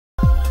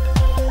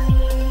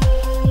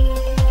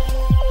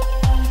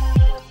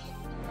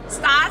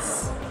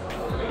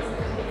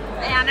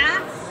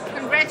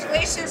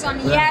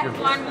yet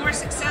one more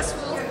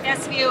successful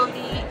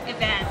SVOD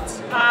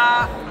event.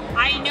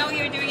 I know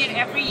you're doing it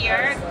every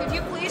year. Could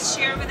you please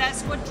share with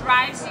us what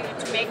drives you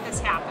to make this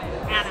happen,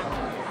 Anna?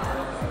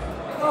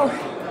 Oh,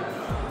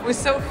 we're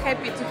so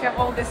happy to have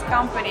all these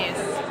companies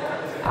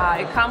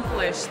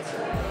accomplished,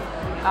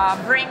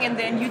 bringing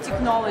their new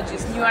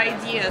technologies, new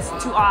ideas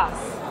to us,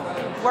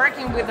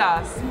 working with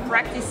us,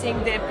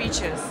 practicing their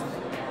pitches,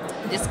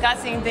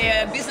 discussing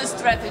their business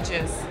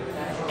strategies,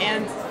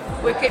 and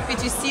we're happy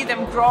to see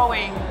them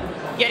growing,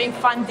 getting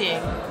funding,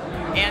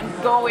 and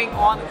going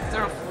on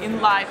sort of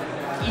in life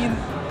in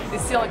the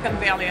Silicon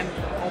Valley and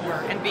over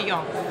and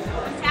beyond.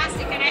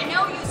 Fantastic, and I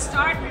know you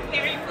start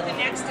preparing for the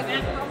next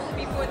event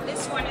probably before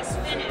this one is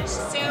finished.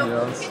 So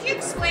could you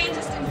explain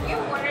just in few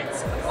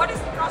words, what is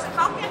the process?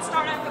 How can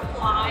startup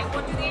apply?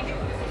 What do they do?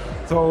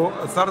 So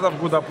a startup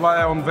could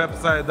apply on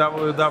website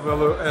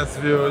www.svod.org.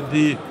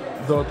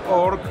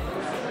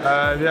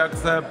 We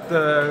accept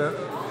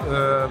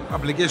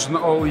application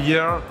all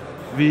year.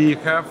 We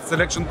have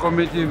selection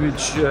committee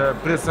which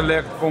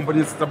pre-select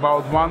companies.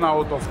 About 1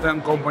 out of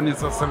 10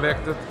 companies are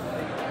selected,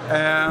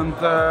 and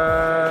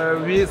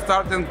we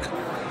starting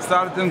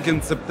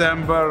in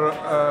September.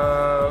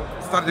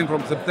 Starting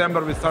from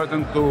September, we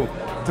starting to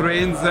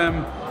train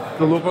them,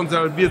 to look on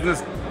their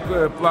business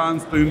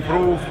plans, to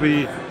improve.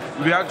 We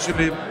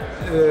actually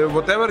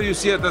whatever you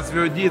see at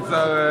SVOD, it's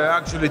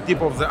actually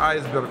tip of the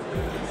iceberg,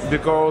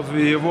 because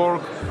we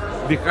work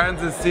behind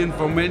the scene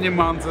for many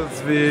months.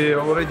 We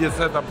already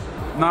set up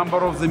number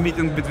of the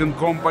meetings between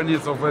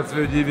companies of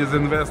SVOD with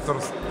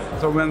investors.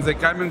 So when they're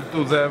coming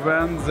to the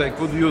event, they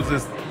could use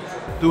this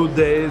 2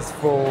 days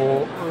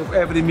for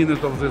every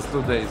minute of these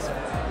 2 days.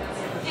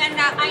 And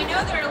I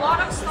know there are a lot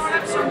of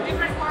startups from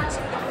different parts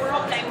of the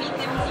world. I meet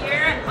them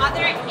here. Are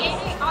there any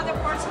other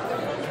parts of the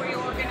world where you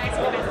organize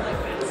an event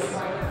like this?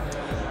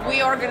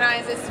 We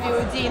organize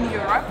SVOD in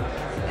Europe,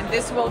 and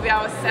this will be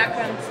our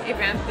second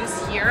event this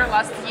year.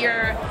 Last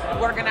year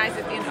we organized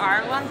it in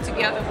Ireland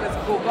together with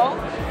Google.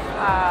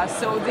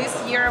 So this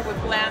year we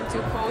plan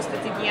to host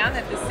it again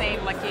at the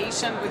same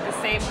location with the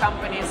same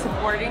company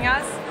supporting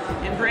us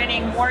and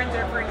bringing more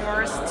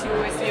entrepreneurs to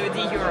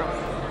SVOD Europe.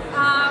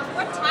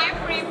 What time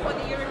frame for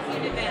the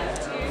European event?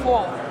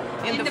 Fall.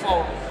 In the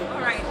fall. All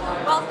right.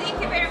 Well,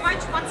 thank you very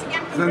much. Once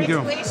again,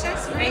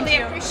 congratulations. Really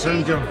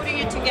appreciate you putting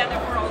it together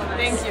for all of us.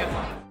 Thank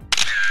you.